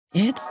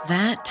It's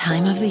that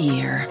time of the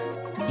year.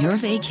 Your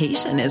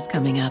vacation is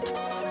coming up.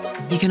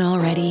 You can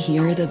already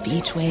hear the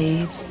beach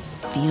waves,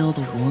 feel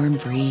the warm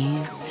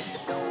breeze,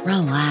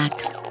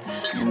 relax,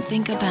 and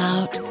think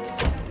about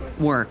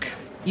work.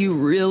 You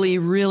really,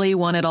 really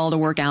want it all to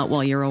work out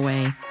while you're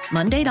away.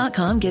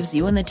 Monday.com gives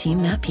you and the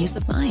team that peace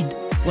of mind.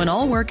 When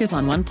all work is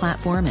on one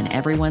platform and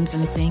everyone's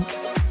in sync,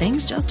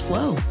 things just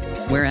flow.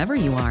 Wherever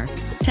you are,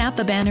 tap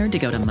the banner to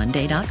go to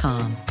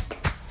Monday.com.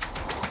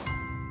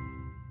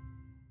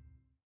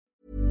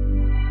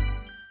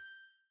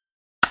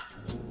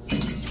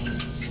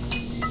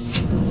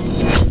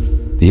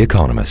 The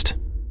Economist.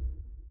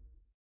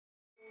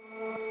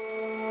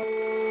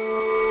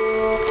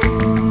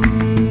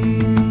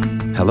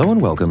 Hello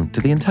and welcome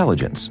to The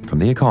Intelligence from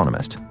The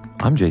Economist.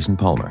 I'm Jason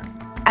Palmer.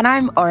 And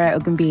I'm Ora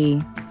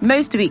Ogunbiyi.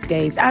 Most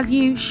weekdays, as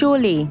you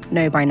surely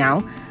know by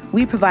now,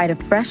 we provide a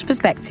fresh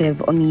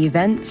perspective on the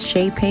events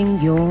shaping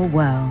your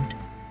world.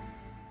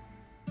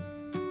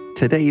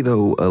 Today,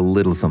 though, a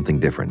little something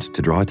different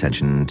to draw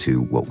attention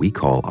to what we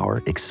call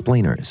our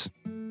explainers.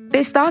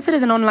 They started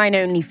as an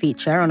online-only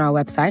feature on our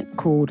website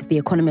called The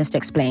Economist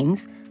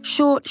Explains,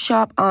 short,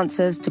 sharp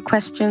answers to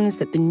questions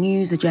that the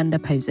news agenda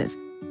poses.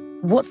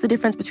 What's the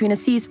difference between a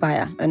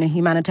ceasefire and a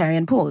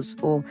humanitarian pause?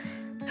 Or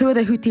who are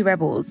the Houthi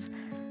rebels?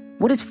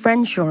 What is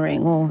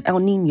friendshoring or El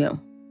Nino?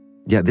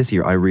 Yeah, this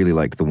year I really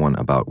liked the one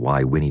about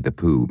why Winnie the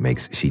Pooh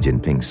makes Xi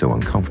Jinping so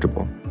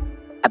uncomfortable.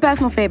 A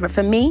personal favorite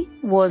for me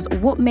was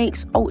what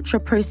makes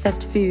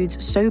ultra-processed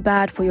foods so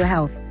bad for your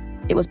health.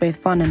 It was both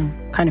fun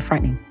and kind of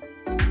frightening.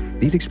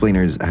 These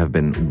explainers have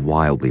been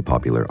wildly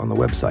popular on the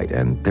website,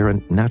 and they're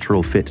a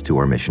natural fit to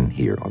our mission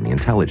here on The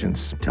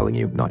Intelligence, telling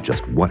you not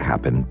just what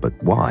happened, but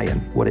why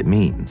and what it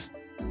means.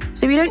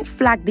 So we don't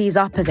flag these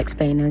up as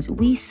explainers,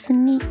 we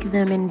sneak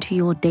them into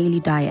your daily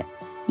diet.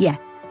 Yeah,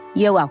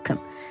 you're welcome.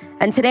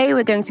 And today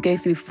we're going to go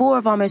through 4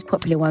 of our most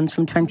popular ones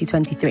from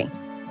 2023.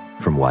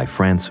 From why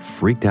France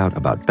freaked out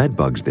about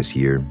bedbugs this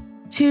year,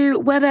 to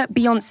whether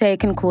Beyoncé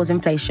can cause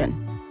inflation,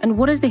 and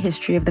what is the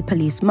history of the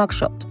police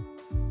mugshot.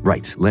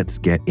 Right, let's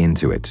get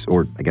into it.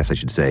 Or I guess I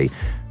should say,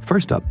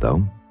 first up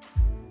though.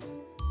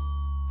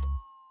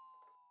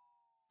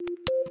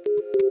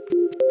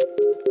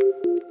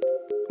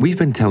 We've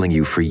been telling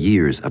you for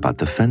years about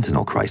the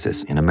fentanyl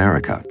crisis in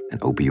America, an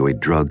opioid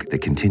drug that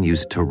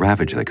continues to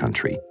ravage the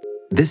country.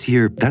 This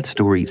year, that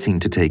story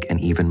seemed to take an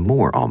even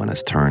more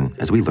ominous turn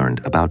as we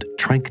learned about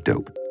trank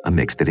dope, a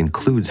mix that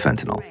includes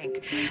fentanyl.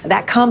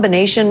 That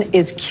combination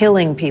is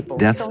killing people.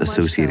 Deaths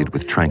associated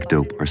with trank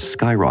dope are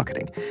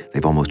skyrocketing.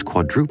 They've almost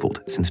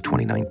quadrupled since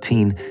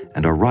 2019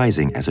 and are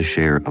rising as a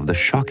share of the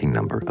shocking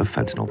number of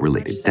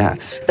fentanyl-related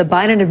deaths. The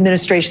Biden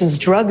administration's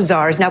drug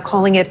czar is now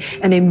calling it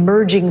an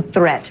emerging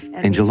threat.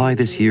 In July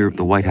this year,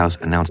 the White House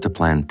announced a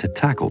plan to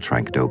tackle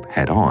trank dope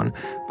head-on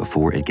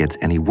before it gets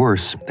any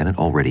worse than it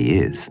already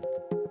is.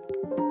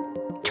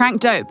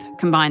 Trank dope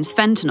combines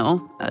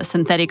fentanyl, a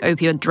synthetic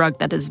opioid drug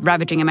that is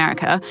ravaging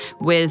America,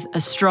 with a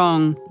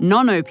strong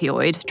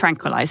non-opioid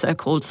tranquilizer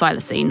called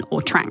psilocin,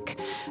 or trank,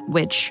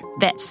 which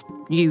vets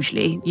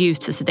usually use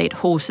to sedate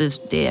horses,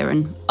 deer,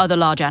 and other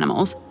large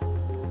animals.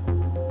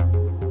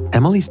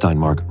 Emily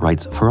Steinmark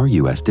writes for our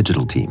US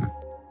digital team.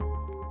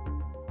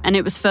 And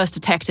it was first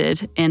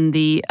detected in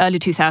the early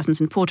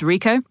 2000s in Puerto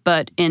Rico,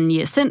 but in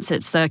years since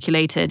it's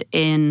circulated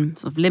in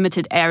sort of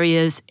limited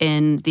areas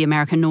in the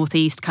American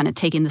Northeast, kind of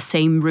taking the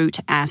same route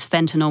as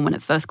fentanyl when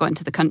it first got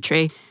into the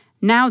country.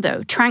 Now,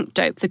 though, trank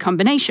dope, the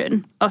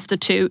combination of the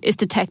two, is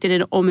detected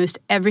in almost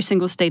every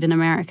single state in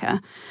America.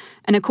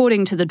 And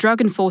according to the Drug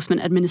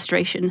Enforcement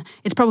Administration,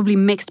 it's probably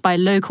mixed by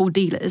local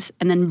dealers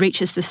and then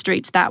reaches the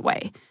streets that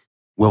way.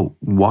 Well,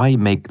 why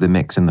make the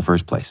mix in the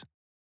first place?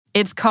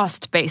 It's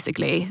cost,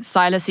 basically.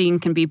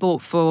 Psilocin can be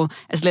bought for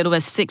as little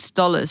as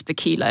 $6 per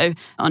kilo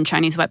on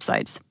Chinese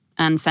websites.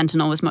 And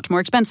fentanyl is much more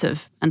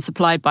expensive and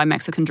supplied by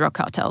Mexican drug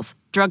cartels.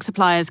 Drug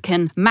suppliers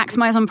can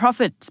maximize on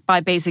profits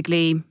by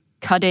basically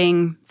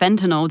cutting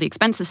fentanyl, the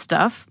expensive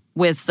stuff,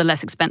 with the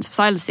less expensive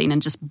psilocin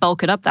and just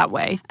bulk it up that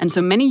way. And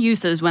so many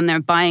users, when they're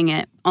buying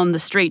it on the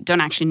street,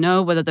 don't actually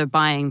know whether they're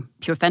buying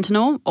pure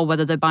fentanyl or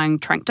whether they're buying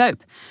trank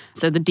dope.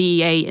 So the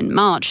DEA in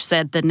March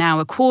said that now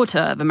a quarter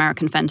of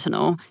American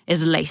fentanyl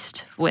is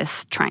laced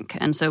with trank,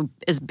 and so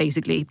is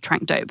basically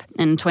trank dope.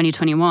 In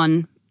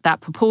 2021, that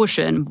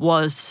proportion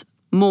was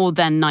more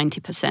than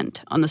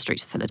 90% on the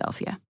streets of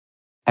Philadelphia.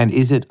 And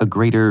is it a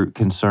greater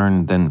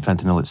concern than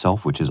fentanyl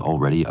itself, which is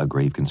already a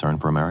grave concern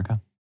for America?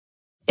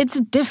 It's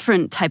a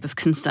different type of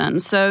concern.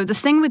 So the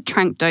thing with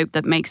trank dope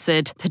that makes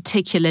it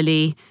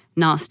particularly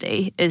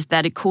nasty is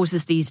that it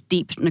causes these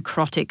deep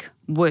necrotic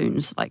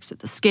wounds, like so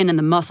the skin and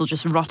the muscle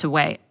just rot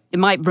away. It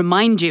might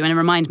remind you, and it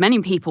reminds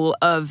many people,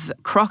 of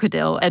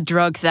crocodile, a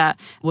drug that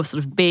was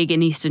sort of big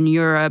in Eastern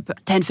Europe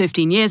 10,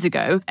 15 years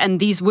ago. And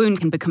these wounds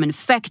can become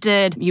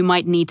infected. You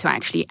might need to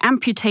actually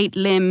amputate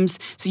limbs.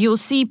 So you'll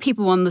see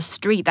people on the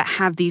street that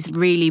have these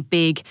really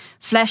big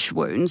flesh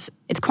wounds.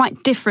 It's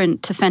quite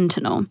different to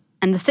fentanyl.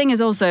 And the thing is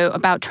also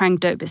about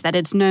trank dope is that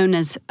it's known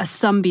as a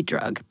zombie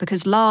drug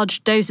because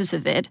large doses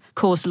of it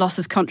cause loss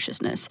of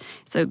consciousness.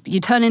 So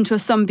you turn into a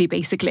zombie,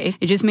 basically.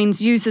 It just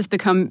means users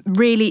become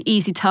really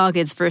easy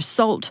targets for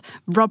assault,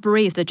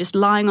 robbery, if they're just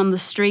lying on the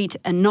street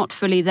and not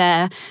fully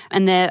there,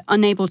 and they're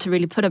unable to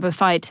really put up a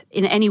fight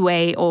in any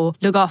way or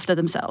look after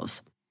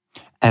themselves.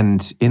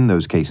 And in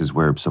those cases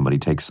where somebody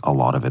takes a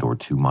lot of it or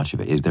too much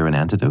of it, is there an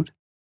antidote?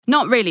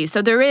 Not really.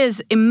 So there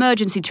is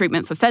emergency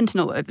treatment for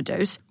fentanyl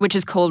overdose, which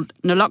is called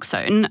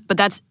naloxone, but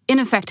that's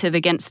ineffective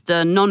against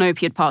the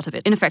non-opioid part of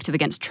it, ineffective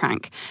against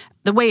trank.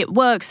 The way it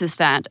works is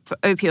that for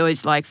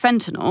opioids like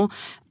fentanyl,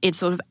 it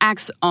sort of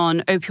acts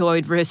on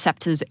opioid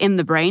receptors in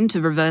the brain to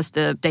reverse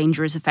the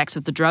dangerous effects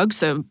of the drug,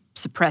 so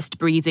suppressed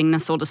breathing, the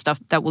sort of stuff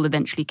that will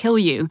eventually kill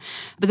you.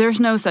 But there is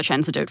no such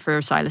antidote for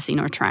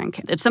psilocybin or trank.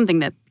 It's something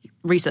that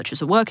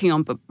researchers are working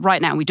on, but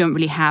right now we don't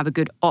really have a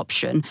good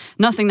option.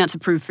 Nothing that's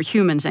approved for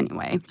humans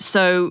anyway.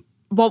 So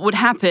what would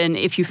happen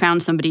if you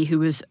found somebody who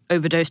was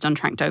overdosed on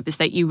trank dope is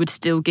that you would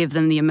still give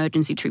them the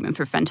emergency treatment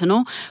for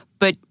fentanyl,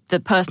 but the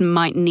person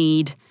might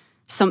need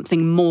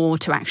something more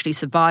to actually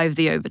survive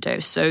the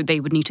overdose. So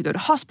they would need to go to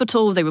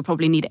hospital, they would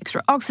probably need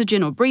extra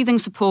oxygen or breathing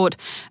support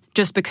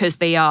just because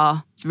they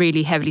are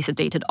really heavily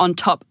sedated on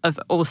top of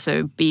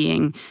also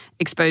being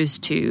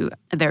exposed to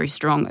a very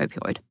strong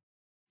opioid.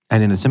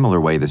 And in a similar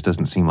way, this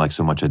doesn't seem like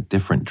so much a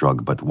different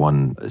drug, but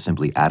one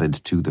simply added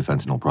to the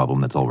fentanyl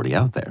problem that's already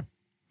out there.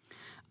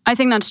 I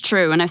think that's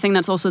true, and I think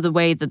that's also the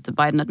way that the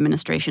Biden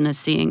administration is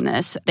seeing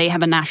this. They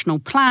have a national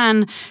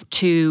plan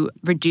to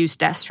reduce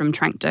deaths from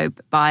trank dope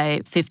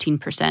by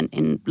 15%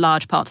 in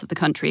large parts of the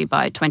country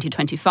by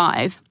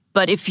 2025.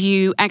 But if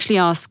you actually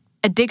ask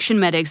addiction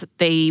medics,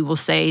 they will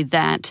say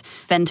that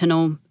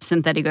fentanyl,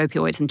 synthetic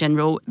opioids in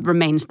general,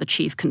 remains the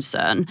chief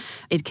concern.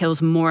 It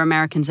kills more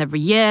Americans every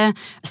year.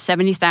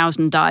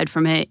 70,000 died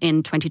from it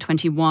in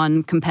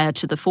 2021 compared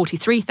to the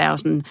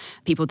 43,000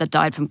 people that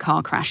died from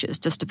car crashes,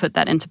 just to put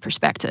that into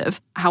perspective.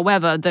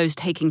 However, those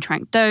taking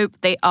trank dope,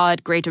 they are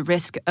at greater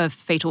risk of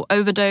fatal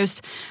overdose.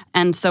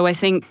 And so I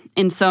think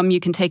in sum, you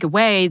can take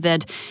away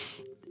that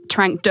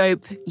trank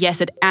dope,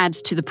 yes, it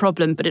adds to the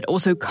problem, but it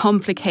also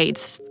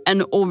complicates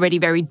an already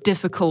very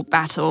difficult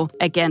battle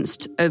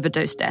against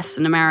overdose deaths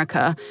in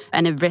America,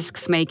 and it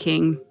risks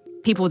making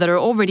people that are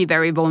already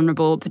very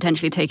vulnerable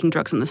potentially taking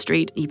drugs on the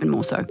street even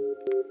more so.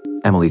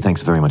 Emily,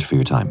 thanks very much for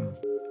your time.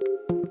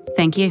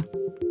 Thank you.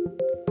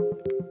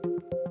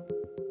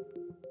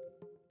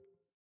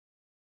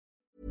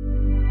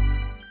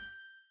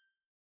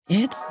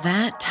 It's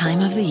that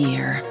time of the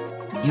year.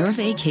 Your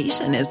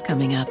vacation is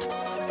coming up.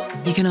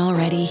 You can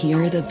already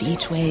hear the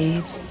beach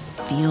waves,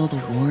 feel the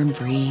warm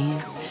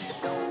breeze,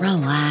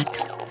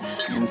 relax,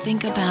 and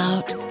think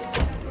about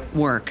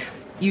work.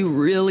 You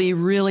really,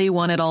 really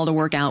want it all to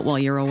work out while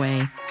you're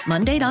away.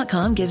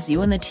 Monday.com gives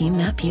you and the team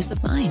that peace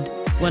of mind.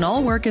 When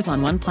all work is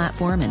on one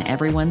platform and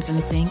everyone's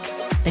in sync,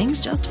 things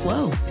just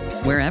flow.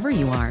 Wherever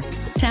you are,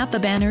 tap the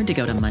banner to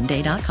go to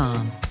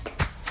Monday.com.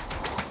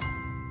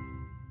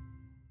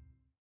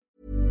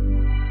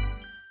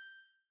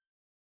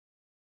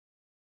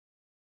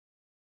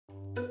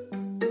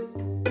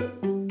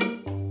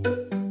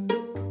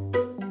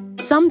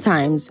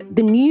 Sometimes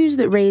the news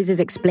that raises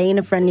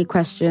explainer-friendly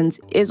questions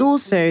is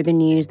also the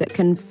news that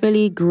can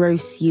fully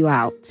gross you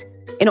out.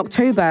 In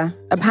October,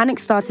 a panic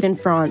started in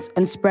France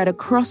and spread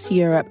across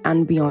Europe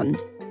and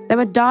beyond. There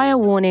were dire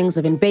warnings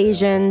of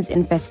invasions,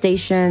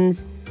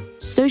 infestations.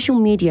 Social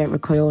media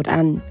recoiled,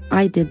 and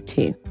I did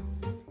too.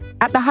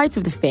 At the height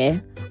of the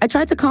fear, I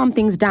tried to calm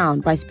things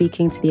down by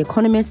speaking to the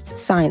Economist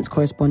science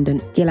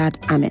correspondent Gilad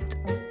Amit.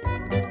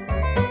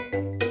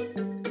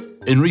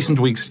 In recent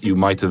weeks, you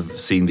might have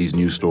seen these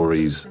news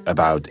stories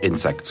about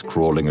insects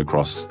crawling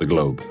across the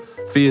globe.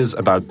 Fears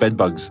about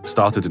bedbugs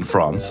started in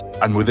France,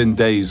 and within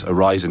days, a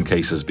rise in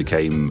cases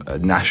became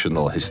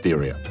national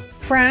hysteria.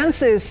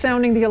 France is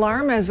sounding the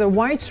alarm as a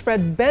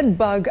widespread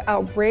bedbug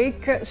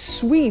outbreak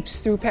sweeps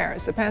through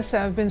Paris. The pests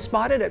have been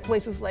spotted at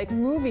places like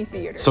movie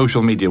theaters.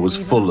 Social media was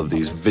full of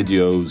these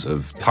videos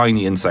of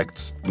tiny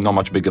insects, not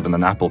much bigger than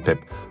an apple pip,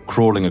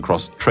 crawling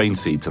across train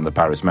seats in the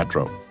Paris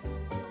metro.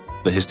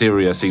 The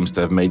hysteria seems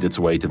to have made its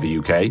way to the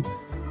UK.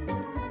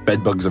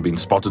 Bedbugs have been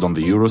spotted on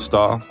the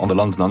Eurostar, on the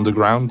London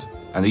Underground,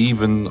 and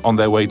even on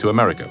their way to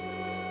America.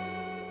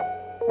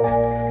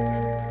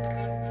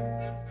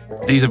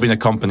 These have been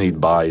accompanied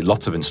by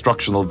lots of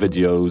instructional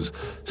videos,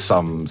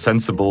 some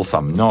sensible,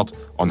 some not,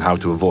 on how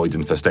to avoid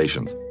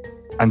infestations.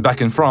 And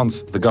back in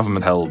France, the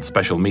government held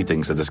special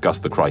meetings to discuss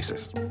the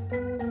crisis.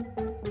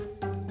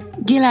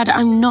 Gilad,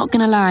 I'm not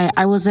going to lie,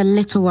 I was a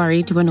little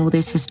worried when all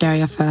this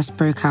hysteria first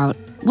broke out.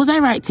 Was I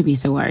right to be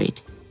so worried?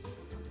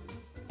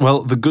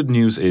 Well, the good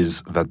news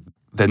is that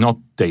they're not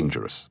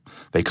dangerous.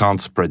 They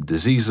can't spread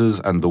diseases,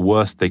 and the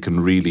worst they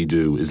can really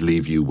do is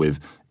leave you with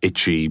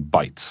itchy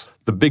bites.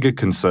 The bigger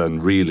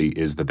concern really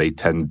is that they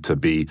tend to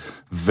be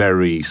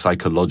very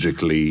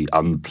psychologically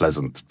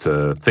unpleasant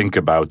to think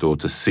about or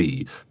to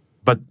see.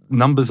 But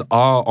numbers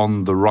are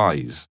on the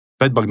rise.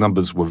 Bedbug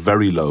numbers were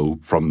very low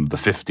from the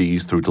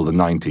 50s through till the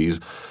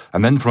 90s.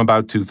 And then from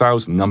about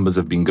 2000, numbers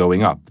have been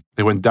going up.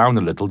 They went down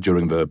a little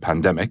during the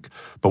pandemic,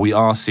 but we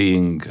are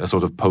seeing a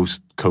sort of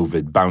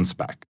post-COVID bounce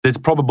back. It's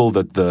probable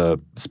that the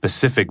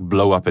specific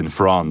blow-up in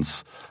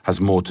France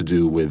has more to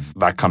do with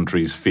that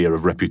country's fear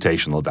of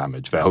reputational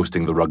damage. They're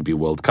hosting the Rugby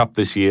World Cup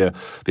this year,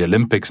 the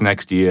Olympics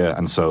next year,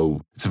 and so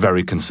it's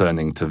very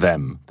concerning to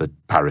them that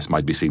Paris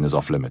might be seen as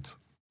off-limits.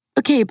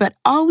 Okay, but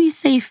are we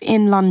safe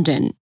in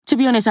London? To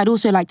be honest, I'd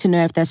also like to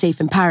know if they're safe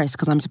in Paris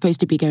because I'm supposed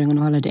to be going on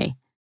holiday.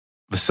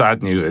 The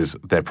sad news is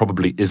there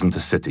probably isn't a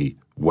city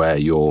where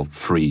you're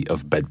free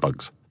of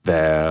bedbugs.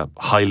 They're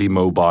highly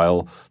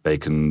mobile. They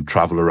can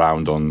travel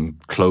around on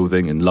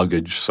clothing and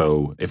luggage.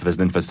 So if there's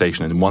an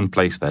infestation in one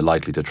place, they're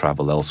likely to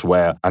travel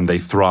elsewhere. And they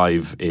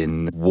thrive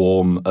in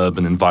warm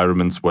urban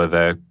environments where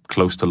they're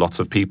close to lots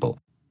of people.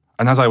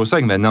 And as I was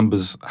saying, their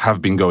numbers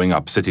have been going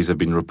up. Cities have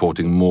been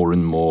reporting more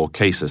and more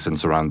cases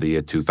since around the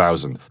year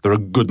 2000. There are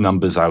good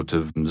numbers out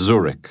of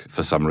Zurich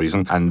for some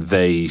reason, and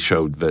they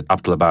showed that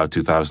up till about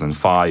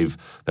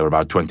 2005, there were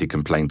about 20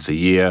 complaints a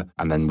year,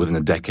 and then within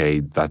a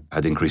decade, that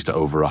had increased to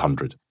over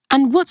 100.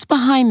 And what's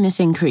behind this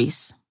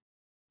increase?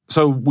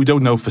 So we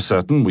don't know for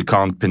certain. We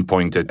can't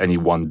pinpoint at any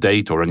one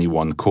date or any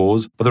one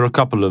cause, but there are a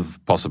couple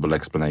of possible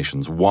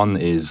explanations. One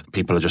is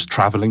people are just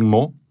traveling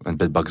more, and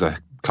bedbugs are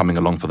coming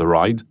along for the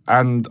ride.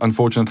 And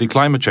unfortunately,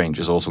 climate change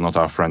is also not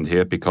our friend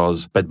here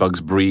because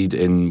bedbugs breed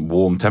in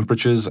warm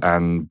temperatures,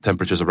 and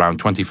temperatures around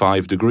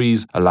 25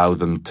 degrees allow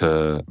them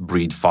to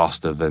breed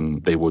faster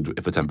than they would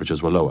if the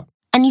temperatures were lower.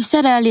 And you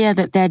said earlier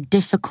that they're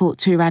difficult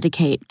to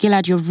eradicate.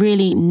 Gilad, you're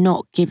really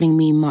not giving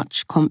me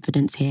much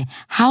confidence here.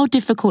 How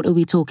difficult are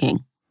we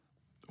talking?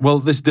 Well,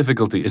 this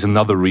difficulty is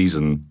another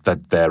reason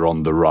that they're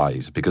on the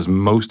rise, because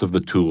most of the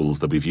tools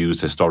that we've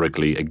used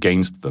historically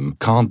against them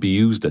can't be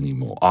used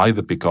anymore,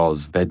 either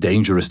because they're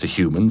dangerous to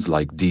humans,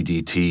 like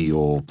DDT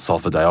or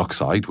sulfur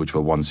dioxide, which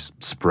were once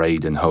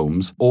sprayed in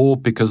homes, or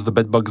because the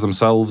bedbugs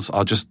themselves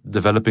are just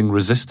developing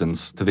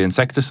resistance to the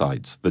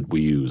insecticides that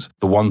we use.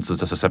 The ones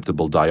that are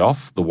susceptible die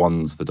off, the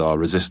ones that are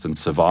resistant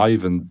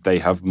survive, and they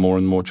have more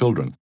and more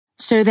children.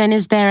 So then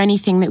is there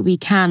anything that we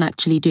can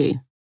actually do?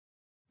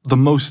 The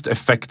most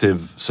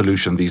effective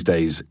solution these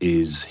days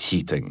is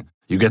heating.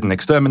 You get an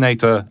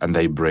exterminator and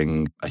they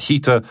bring a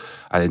heater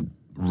and it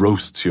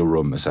roasts your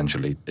room,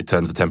 essentially. It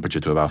turns the temperature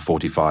to about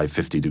 45,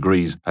 50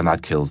 degrees, and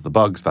that kills the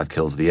bugs, that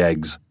kills the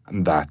eggs,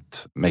 and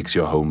that makes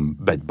your home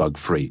bedbug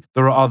free.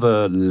 There are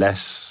other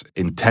less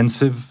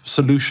intensive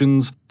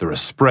solutions. There are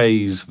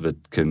sprays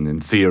that can,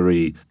 in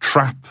theory,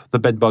 trap the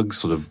bedbugs,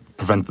 sort of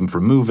prevent them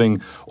from moving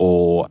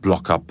or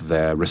block up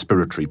their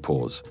respiratory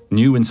pores.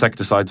 New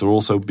insecticides are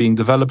also being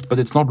developed, but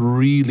it's not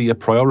really a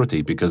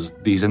priority because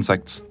these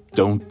insects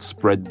don't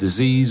spread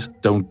disease,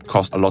 don't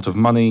cost a lot of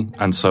money,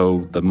 and so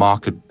the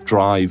market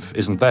drive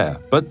isn't there.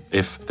 But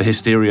if the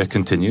hysteria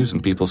continues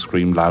and people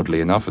scream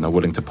loudly enough and are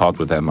willing to part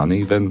with their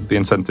money, then the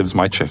incentives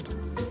might shift.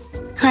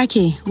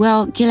 Crikey.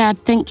 Well, Gilad,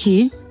 thank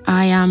you.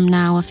 I am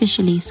now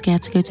officially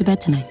scared to go to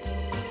bed tonight.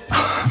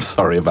 I'm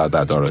sorry about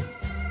that, Dora.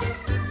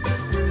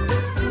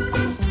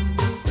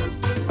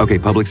 Okay,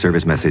 public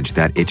service message.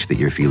 That itch that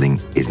you're feeling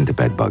isn't a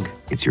bedbug.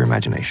 It's your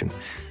imagination.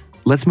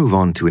 Let's move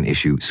on to an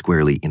issue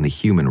squarely in the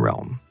human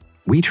realm.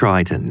 We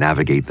try to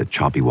navigate the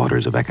choppy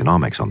waters of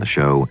economics on the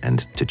show and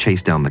to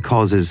chase down the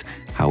causes,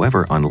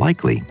 however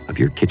unlikely, of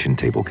your kitchen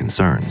table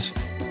concerns.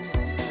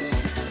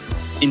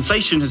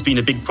 Inflation has been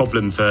a big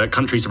problem for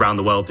countries around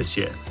the world this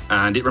year,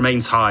 and it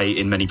remains high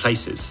in many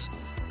places.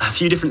 A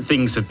few different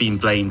things have been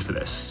blamed for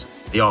this.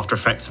 The after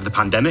effects of the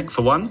pandemic,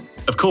 for one.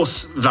 Of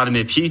course,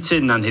 Vladimir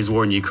Putin and his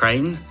war in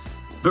Ukraine.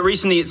 But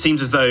recently it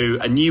seems as though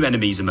a new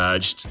enemy's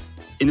emerged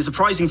in the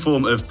surprising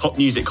form of pop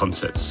music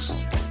concerts.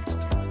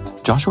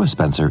 Joshua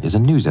Spencer is a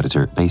news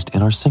editor based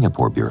in our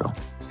Singapore bureau.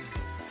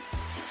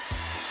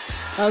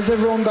 How's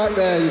everyone back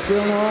there? You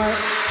feeling all right?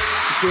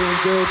 You feeling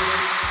good?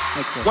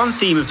 Okay. One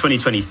theme of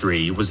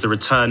 2023 was the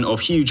return of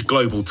huge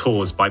global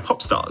tours by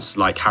pop stars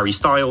like Harry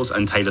Styles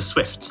and Taylor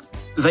Swift.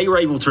 They were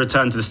able to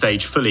return to the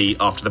stage fully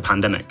after the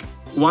pandemic.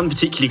 One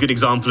particularly good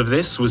example of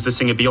this was the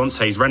singer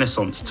Beyoncé's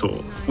Renaissance tour,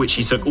 which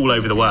she took all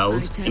over the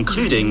world,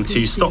 including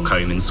to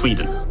Stockholm in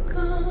Sweden.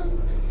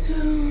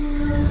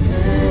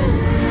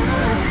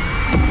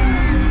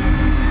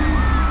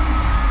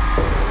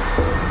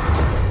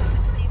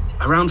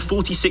 Around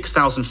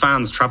 46,000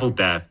 fans travelled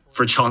there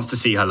for a chance to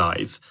see her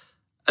live.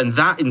 And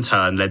that in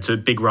turn led to a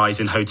big rise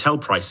in hotel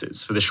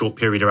prices for the short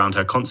period around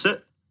her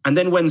concert. And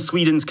then when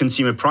Sweden's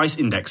Consumer Price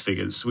Index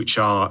figures, which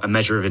are a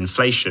measure of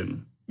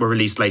inflation, were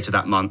released later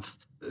that month,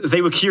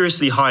 they were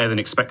curiously higher than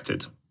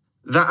expected.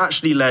 That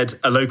actually led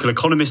a local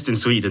economist in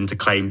Sweden to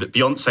claim that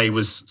Beyoncé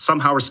was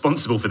somehow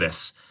responsible for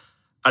this,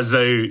 as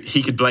though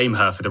he could blame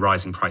her for the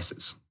rising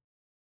prices.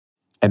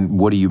 And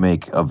what do you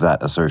make of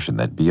that assertion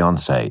that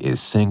Beyoncé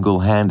is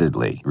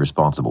single-handedly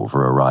responsible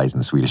for a rise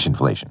in Swedish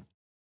inflation?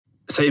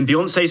 So in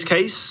Beyoncé's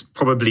case,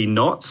 probably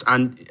not.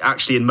 And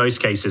actually in most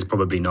cases,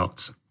 probably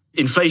not.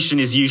 Inflation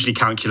is usually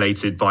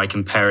calculated by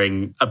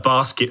comparing a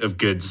basket of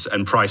goods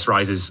and price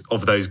rises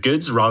of those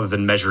goods rather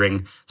than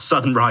measuring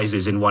sudden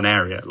rises in one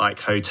area, like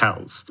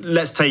hotels.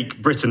 Let's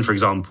take Britain, for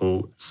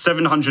example.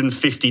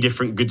 750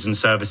 different goods and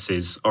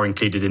services are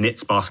included in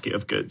its basket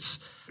of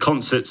goods.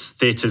 Concerts,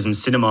 theatres and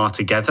cinema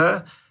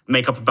together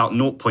make up about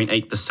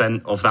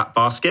 0.8% of that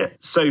basket.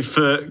 So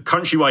for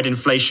countrywide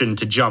inflation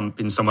to jump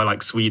in somewhere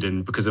like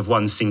Sweden because of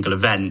one single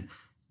event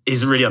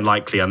is really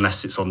unlikely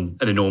unless it's on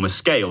an enormous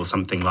scale,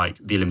 something like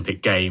the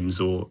Olympic Games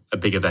or a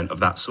big event of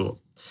that sort.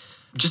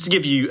 Just to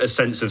give you a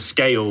sense of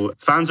scale,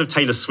 fans of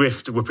Taylor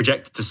Swift were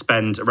projected to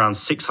spend around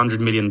 $600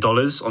 million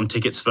on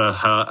tickets for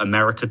her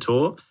America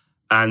tour.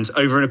 And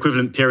over an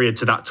equivalent period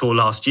to that tour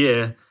last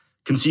year,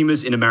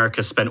 consumers in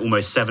America spent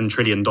almost $7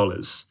 trillion.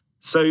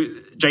 So,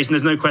 Jason,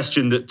 there's no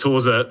question that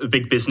tours are a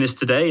big business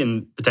today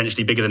and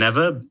potentially bigger than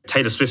ever.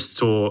 Taylor Swift's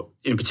tour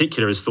in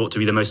particular is thought to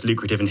be the most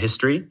lucrative in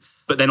history,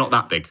 but they're not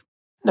that big.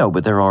 No,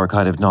 but there are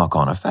kind of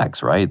knock-on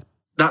effects, right?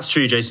 That's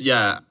true, Jason.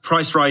 Yeah.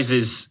 Price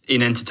rises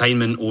in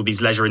entertainment or these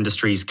leisure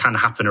industries can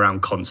happen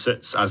around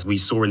concerts, as we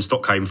saw in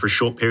Stockholm for a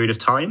short period of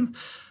time.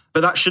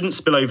 But that shouldn't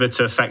spill over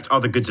to affect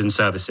other goods and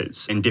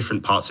services in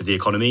different parts of the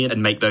economy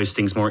and make those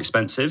things more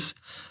expensive.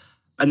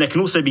 And there can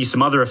also be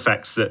some other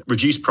effects that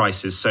reduce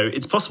prices. So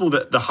it's possible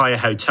that the higher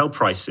hotel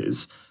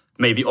prices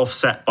may be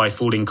offset by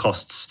falling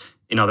costs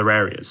in other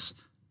areas.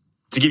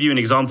 To give you an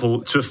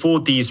example, to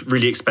afford these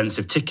really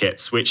expensive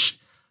tickets, which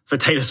for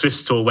Taylor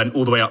Swift's tour went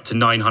all the way up to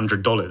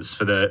 $900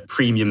 for the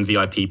premium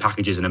VIP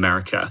packages in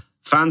America,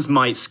 fans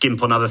might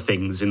skimp on other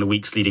things in the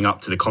weeks leading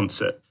up to the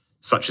concert,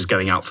 such as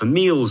going out for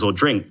meals or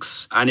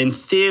drinks. And in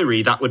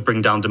theory, that would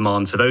bring down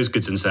demand for those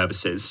goods and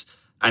services,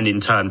 and in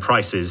turn,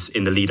 prices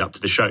in the lead up to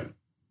the show.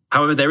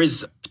 However, there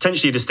is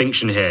potentially a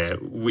distinction here,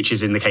 which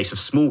is in the case of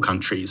small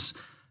countries,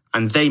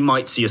 and they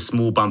might see a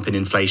small bump in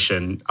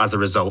inflation as a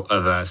result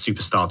of a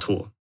superstar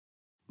tour.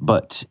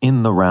 But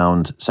in the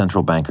round,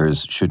 central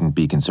bankers shouldn't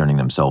be concerning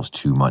themselves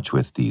too much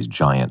with these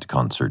giant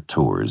concert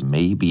tours.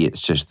 Maybe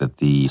it's just that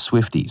the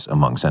Swifties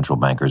among central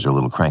bankers are a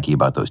little cranky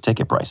about those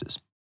ticket prices.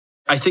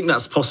 I think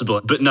that's possible.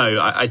 But no,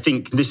 I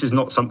think this is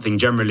not something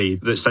generally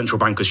that central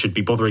bankers should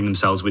be bothering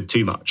themselves with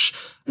too much.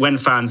 When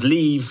fans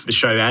leave, the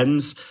show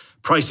ends,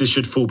 prices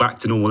should fall back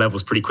to normal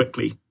levels pretty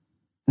quickly.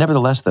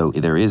 Nevertheless, though,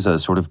 there is a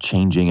sort of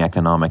changing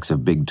economics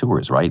of big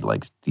tours, right?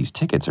 Like, these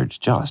tickets are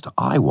just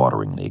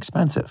eye-wateringly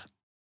expensive.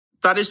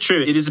 That is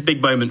true. It is a big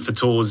moment for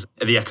tours.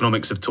 The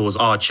economics of tours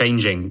are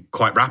changing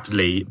quite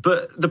rapidly.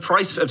 But the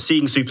price of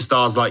seeing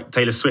superstars like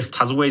Taylor Swift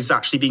has always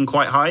actually been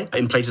quite high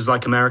in places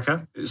like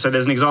America. So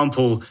there's an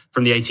example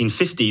from the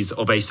 1850s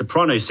of a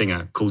soprano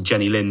singer called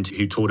Jenny Lind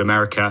who toured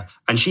America,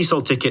 and she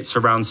sold tickets for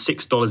around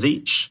 $6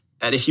 each.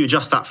 And if you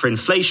adjust that for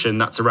inflation,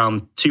 that's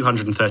around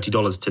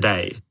 $230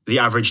 today. The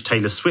average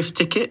Taylor Swift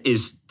ticket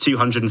is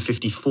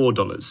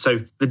 $254.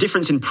 So the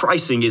difference in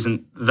pricing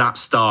isn't that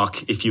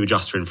stark if you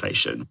adjust for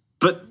inflation.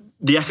 But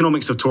the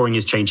economics of touring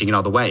is changing in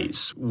other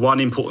ways. One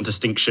important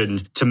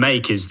distinction to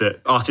make is that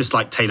artists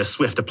like Taylor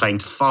Swift are playing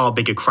to far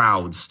bigger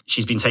crowds.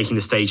 She's been taking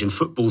the stage in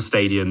football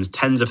stadiums,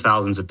 tens of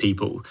thousands of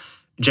people.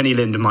 Jenny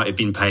Lind might have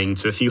been paying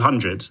to a few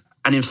hundred.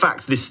 And in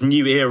fact, this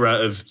new era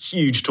of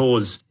huge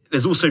tours,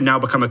 there's also now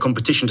become a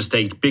competition to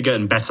stage bigger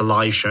and better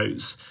live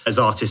shows as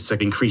artists are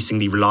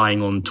increasingly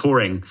relying on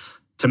touring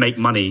to make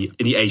money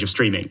in the age of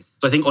streaming.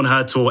 So I think on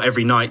her tour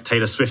every night,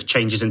 Taylor Swift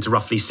changes into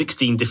roughly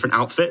 16 different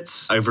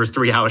outfits over a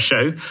 3-hour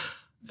show.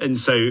 And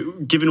so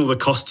given all the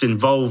costs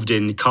involved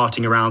in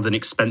carting around an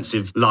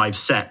expensive live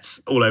set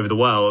all over the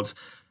world,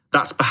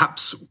 that's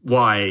perhaps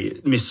why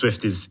Miss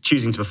Swift is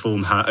choosing to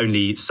perform her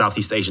only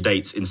Southeast Asia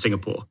dates in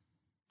Singapore.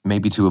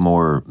 Maybe to a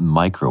more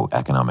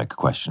microeconomic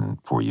question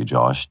for you,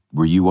 Josh.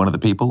 Were you one of the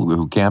people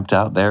who camped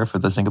out there for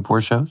the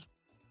Singapore shows?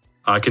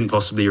 I couldn't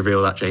possibly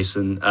reveal that,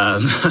 Jason.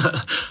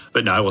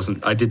 But no, I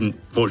wasn't. I didn't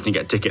fortunately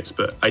get tickets,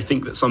 but I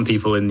think that some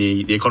people in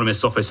the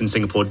Economist office in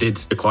Singapore did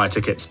acquire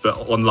tickets, but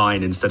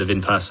online instead of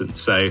in person.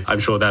 So I'm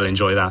sure they'll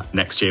enjoy that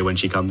next year when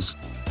she comes.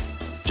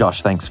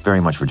 Josh, thanks very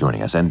much for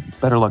joining us, and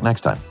better luck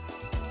next time.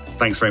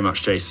 Thanks very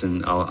much,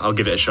 Jason. I'll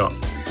give it a shot.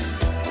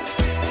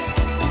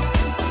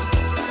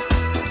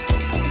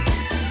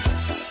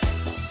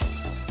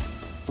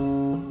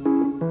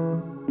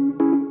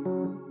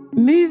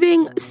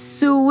 Moving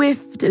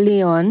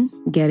swiftly on,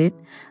 get it,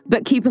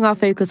 but keeping our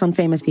focus on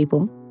famous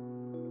people.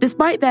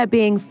 Despite there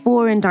being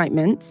 4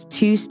 indictments,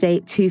 2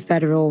 state, 2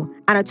 federal,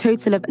 and a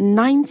total of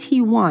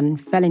 91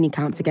 felony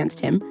counts against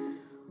him,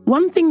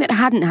 one thing that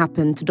hadn't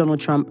happened to Donald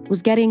Trump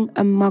was getting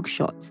a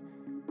mugshot.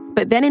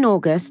 But then in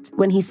August,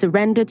 when he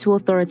surrendered to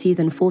authorities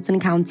in Fulton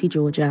County,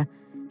 Georgia,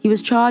 he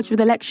was charged with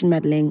election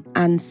meddling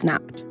and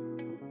snapped.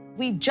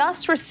 We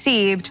just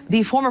received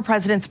the former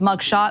president's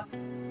mugshot.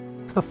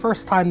 It's the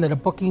first time that a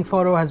booking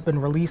photo has been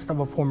released of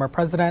a former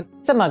president.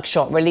 The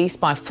mugshot released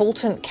by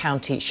Fulton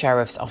County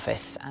Sheriff's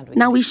Office.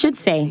 Now, we should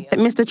say that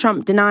Mr.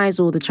 Trump denies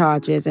all the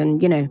charges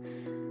and,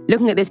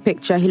 looking at this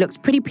picture, he looks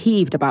pretty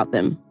peeved about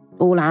them.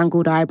 All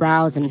angled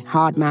eyebrows and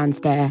hard man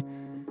stare.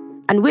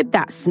 And with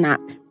that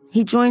snap,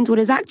 he joined what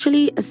is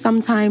actually a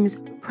sometimes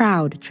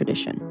proud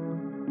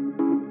tradition.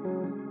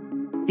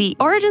 The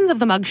origins of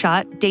the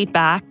mugshot date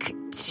back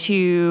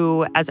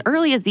to as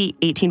early as the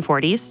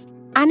 1840s.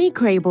 Annie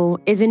Crable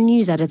is a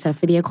news editor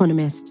for The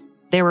Economist.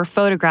 There were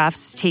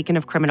photographs taken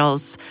of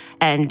criminals,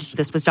 and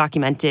this was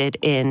documented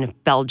in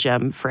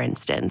Belgium, for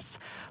instance.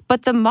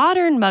 But the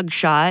modern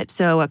mugshot,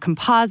 so a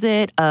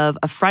composite of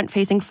a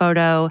front-facing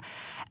photo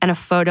and a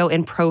photo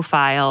in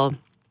profile,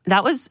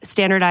 that was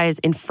standardized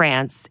in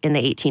France in the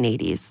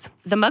 1880s.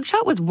 The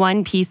mugshot was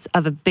one piece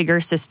of a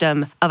bigger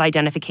system of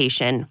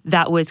identification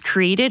that was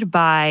created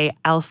by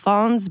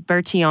Alphonse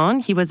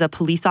Bertillon. He was a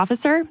police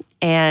officer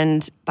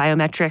and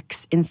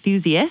biometrics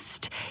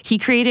enthusiast. He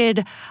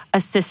created a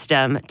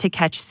system to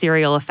catch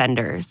serial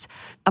offenders.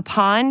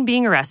 Upon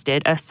being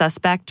arrested, a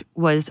suspect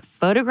was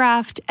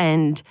photographed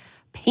and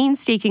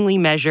painstakingly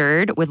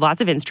measured with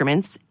lots of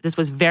instruments. This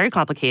was very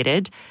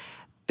complicated.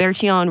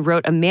 Bertillon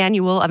wrote a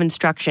manual of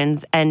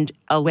instructions and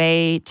a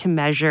way to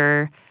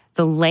measure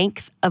the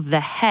length of the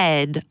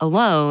head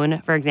alone,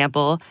 for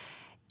example,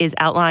 is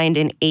outlined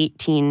in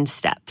 18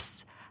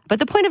 steps. But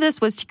the point of this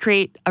was to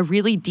create a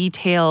really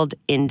detailed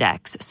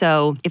index.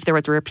 So if there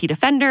was a repeat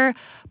offender,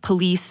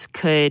 police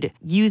could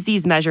use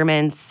these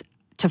measurements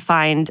to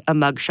find a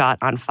mugshot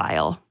on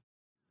file.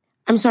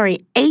 I'm sorry,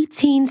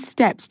 18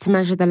 steps to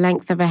measure the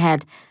length of a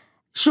head.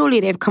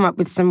 Surely they've come up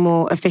with some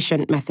more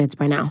efficient methods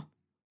by now.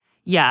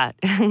 Yeah,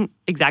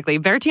 exactly.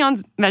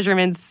 Bertillon's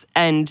measurements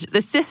and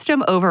the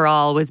system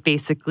overall was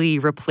basically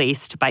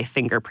replaced by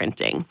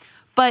fingerprinting.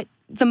 But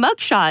the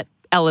mugshot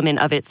element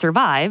of it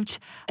survived,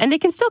 and they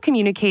can still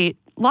communicate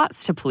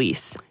lots to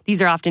police.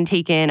 These are often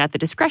taken at the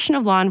discretion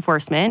of law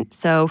enforcement.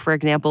 So, for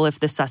example, if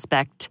the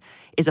suspect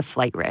is a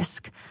flight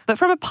risk. But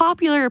from a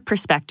popular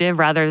perspective,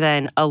 rather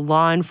than a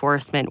law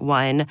enforcement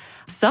one,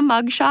 some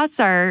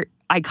mugshots are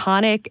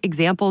iconic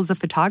examples of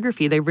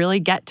photography. They really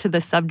get to the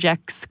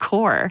subject's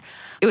core.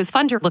 It was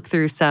fun to look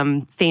through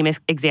some famous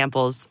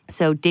examples.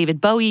 So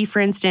David Bowie, for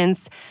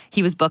instance,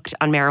 he was booked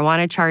on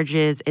marijuana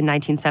charges in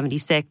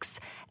 1976.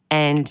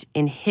 And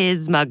in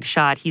his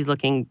mugshot, he's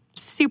looking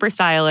super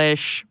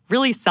stylish,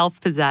 really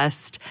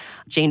self-possessed.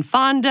 Jane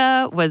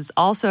Fonda was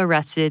also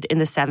arrested in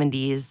the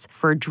 70s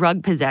for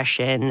drug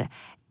possession.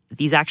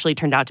 These actually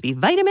turned out to be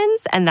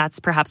vitamins, and that's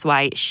perhaps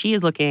why she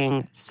is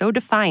looking so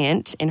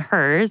defiant in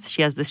hers.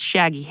 She has this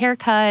shaggy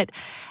haircut,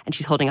 and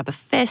she's holding up a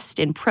fist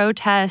in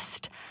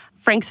protest.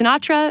 Frank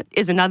Sinatra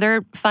is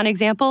another fun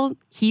example.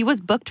 He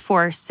was booked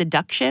for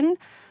seduction,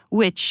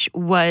 which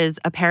was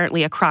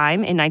apparently a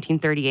crime in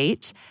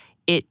 1938.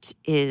 It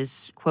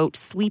is, quote,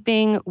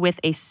 sleeping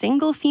with a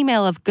single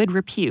female of good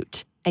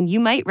repute. And you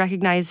might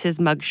recognize his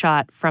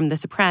mugshot from The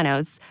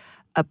Sopranos.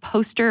 A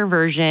poster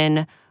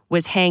version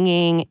was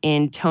hanging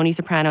in Tony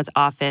Soprano's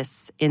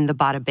office in the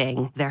Bada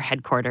Bing, their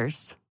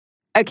headquarters.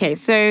 Okay,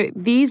 so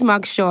these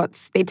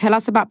mugshots, they tell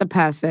us about the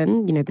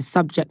person, the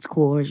subject's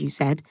core, as you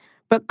said,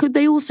 but could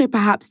they also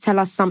perhaps tell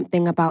us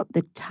something about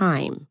the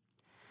time?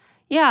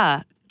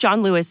 Yeah,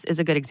 John Lewis is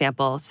a good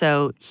example.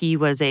 So he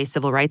was a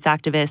civil rights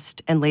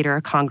activist and later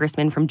a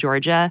congressman from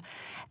Georgia.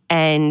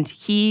 And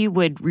he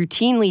would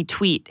routinely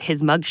tweet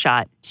his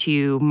mugshot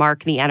to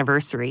mark the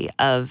anniversary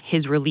of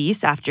his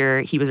release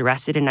after he was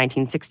arrested in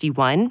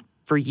 1961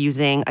 for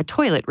using a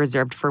toilet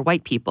reserved for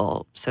white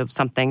people, so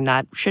something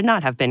that should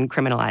not have been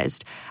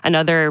criminalized.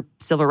 Another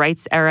civil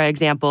rights era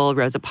example,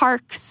 Rosa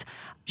Parks.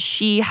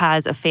 She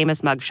has a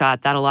famous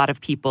mugshot that a lot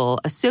of people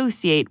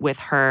associate with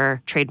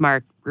her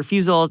trademark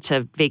refusal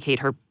to vacate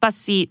her bus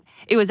seat.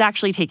 It was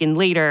actually taken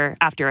later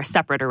after a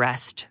separate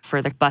arrest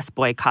for the bus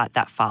boycott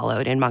that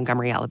followed in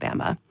Montgomery,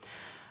 Alabama.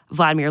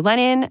 Vladimir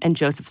Lenin and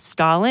Joseph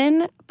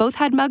Stalin both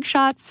had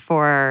mugshots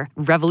for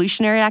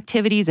revolutionary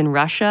activities in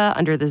Russia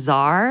under the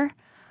Tsar.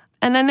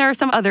 And then there are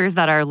some others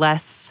that are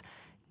less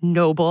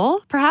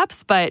noble,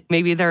 perhaps, but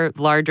maybe their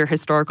larger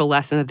historical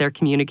lesson that they're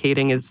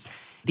communicating is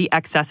the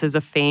excesses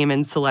of fame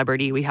and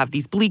celebrity. We have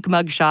these bleak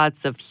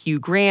mugshots of Hugh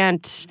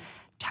Grant,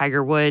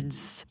 Tiger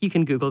Woods. You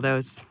can Google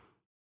those.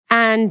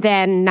 And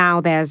then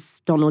now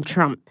there's Donald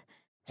Trump.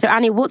 So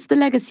Annie, what's the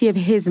legacy of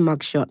his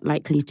mugshot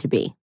likely to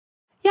be?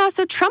 Yeah,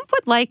 so Trump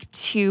would like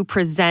to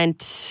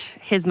present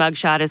his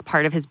mugshot as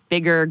part of his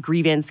bigger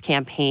grievance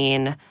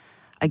campaign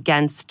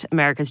against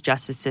America's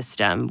justice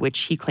system,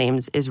 which he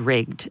claims is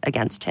rigged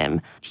against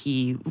him.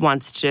 He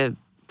wants to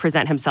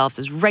present himself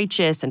as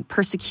righteous and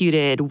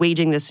persecuted,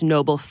 waging this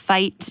noble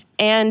fight.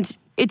 And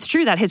it's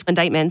true that his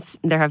indictments,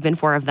 there have been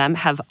 4 of them,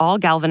 have all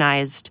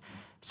galvanized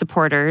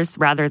supporters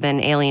rather than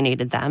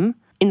alienated them.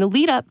 In the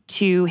lead up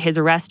to his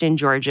arrest in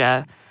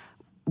Georgia,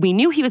 we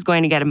knew he was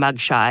going to get a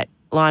mugshot.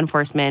 Law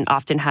enforcement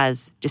often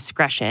has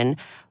discretion.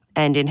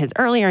 And in his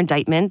earlier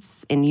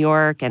indictments in New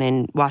York and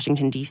in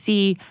Washington,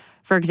 D.C.,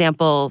 for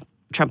example,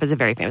 Trump is a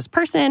very famous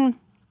person.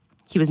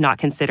 He was not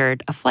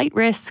considered a flight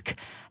risk,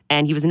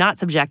 and he was not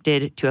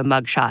subjected to a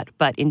mugshot.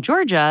 But in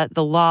Georgia,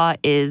 the law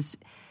is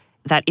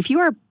that if you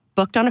are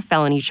booked on a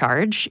felony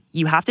charge,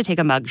 you have to take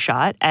a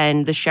mugshot,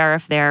 and the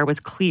sheriff there was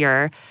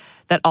clear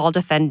that all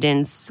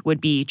defendants would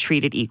be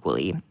treated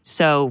equally.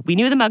 So we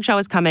knew the mugshot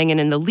was coming, and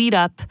in the lead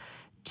up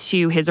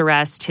to his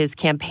arrest, his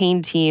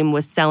campaign team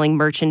was selling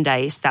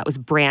merchandise that was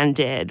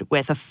branded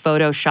with a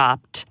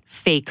photoshopped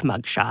fake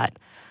mugshot.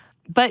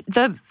 But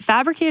the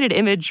fabricated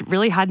image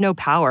really had no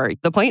power.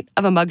 The point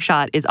of a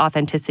mugshot is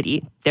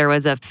authenticity. There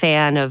was a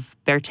fan of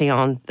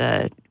Bertillon,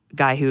 the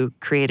guy who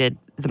created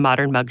the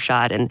modern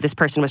mugshot, and this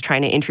person was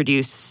trying to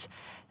introduce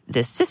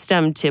this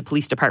system to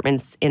police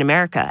departments in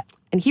America.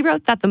 And he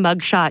wrote that the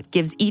mugshot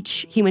gives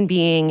each human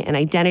being an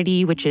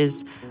identity which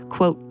is,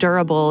 quote,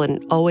 durable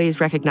and always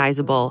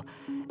recognizable.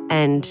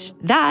 And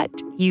that,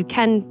 you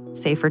can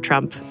say for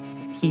Trump,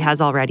 he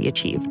has already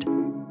achieved.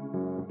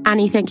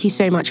 Annie, thank you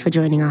so much for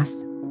joining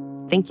us.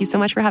 Thank you so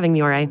much for having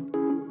me, Ore.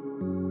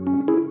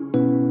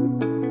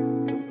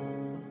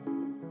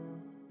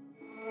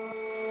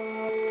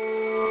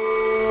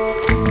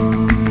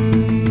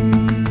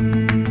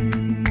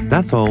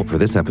 That's all for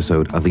this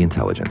episode of The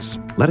Intelligence.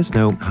 Let us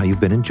know how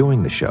you've been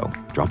enjoying the show.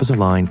 Drop us a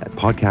line at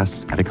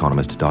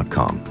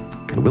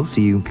podcasts@economist.com. And we'll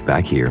see you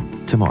back here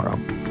tomorrow.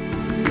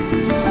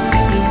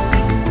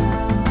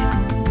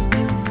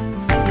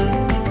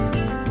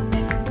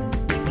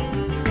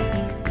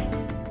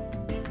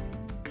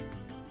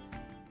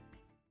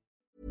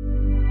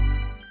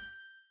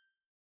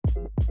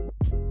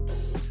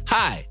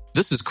 Hi,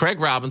 this is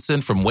Craig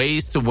Robinson from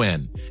Ways to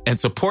Win, and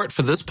support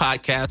for this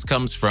podcast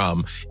comes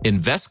from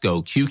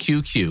Invesco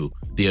QQQ,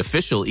 the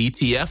official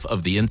ETF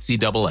of the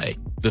NCAA.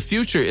 The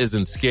future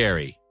isn't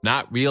scary.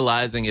 Not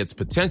realizing its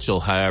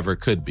potential, however,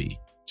 could be.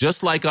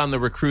 Just like on the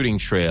recruiting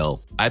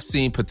trail, I've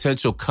seen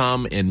potential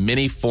come in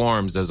many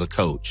forms as a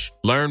coach.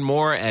 Learn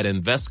more at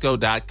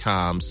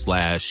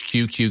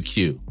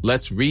Invesco.com/QQQ.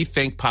 Let's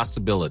rethink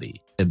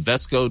possibility.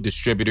 Invesco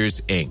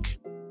Distributors, Inc.